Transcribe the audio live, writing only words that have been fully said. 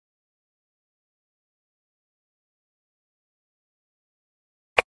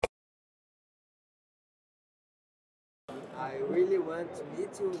I really want to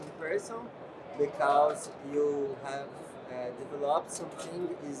meet you in person because you have developed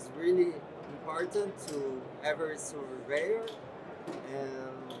something is really important to every surveyor,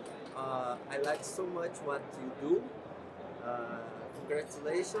 and I like so much what you do.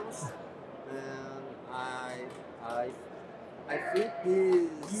 Congratulations, and I I think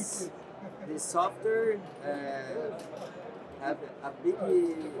this software have a big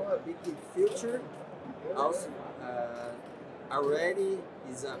future. Also, already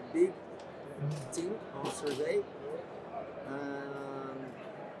is a big team on survey. Um,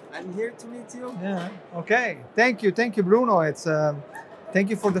 I'm here to meet you. Yeah. Okay. Thank you, Bruno. Thank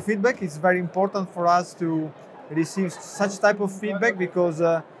you for the feedback. It's very important for us to receive such type of feedback because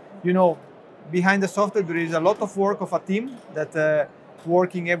you know behind the software there is a lot of work of a team that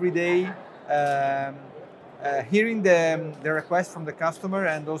working every day, hearing the request from the customer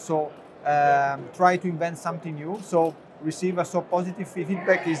and also try to invent something new. So receive a so positive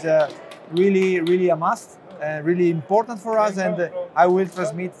feedback is really a must. Really important for us, and I will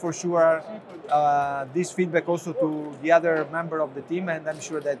transmit for sure this feedback also to the other member of the team, and I'm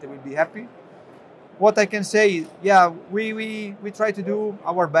sure that they will be happy. What I can say, yeah, we try to do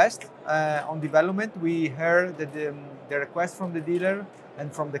our best on development. We heard the request from the dealer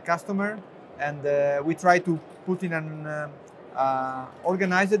and from the customer, and we try to put in an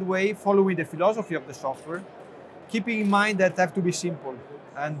organized way, following the philosophy of the software, keeping in mind that have to be simple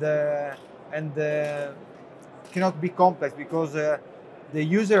and cannot be complex because the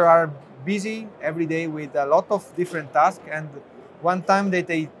user are busy every day with a lot of different tasks, and one time that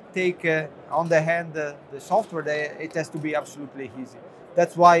they take on the hand the software, it has to be absolutely easy.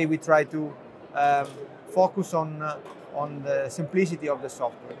 That's why we try to focus on the simplicity of the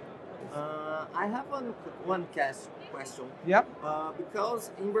software. I have one question. Yeah.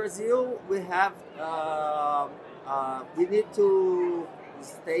 Because in Brazil we need to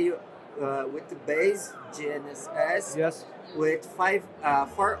stay with the base GNSS Yes. with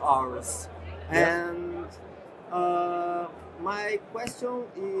 4 hours. Yes. And my question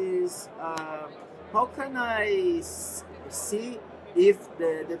is, how can I see if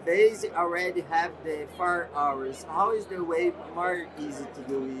the base already have the 4 hours? How is the way more easy to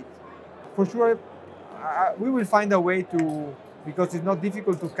do it? For sure, we will find a way to, because it's not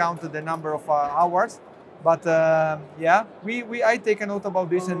difficult to count the number of hours. But yeah, I take a note about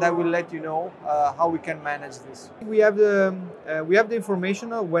this, and I will let you know how we can manage this. We have the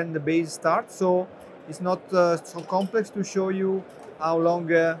information of when the base starts, so it's not so complex to show you how long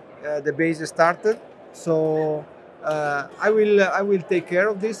the base started. So I will take care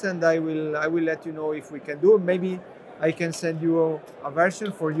of this, and I will let you know if we can do it. Maybe I can send you a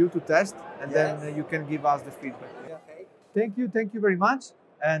version for you to test, and Yes. then you can give us the feedback. Okay. Thank you very much,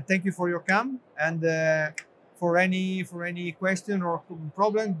 and thank you for your come. And for any question or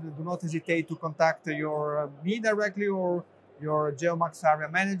problem, do not hesitate to contact your me directly or your Geomax area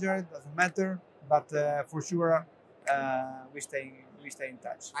manager. It doesn't matter, but for sure we stay in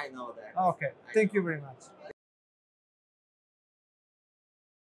touch. I know that. Okay, thank you very much.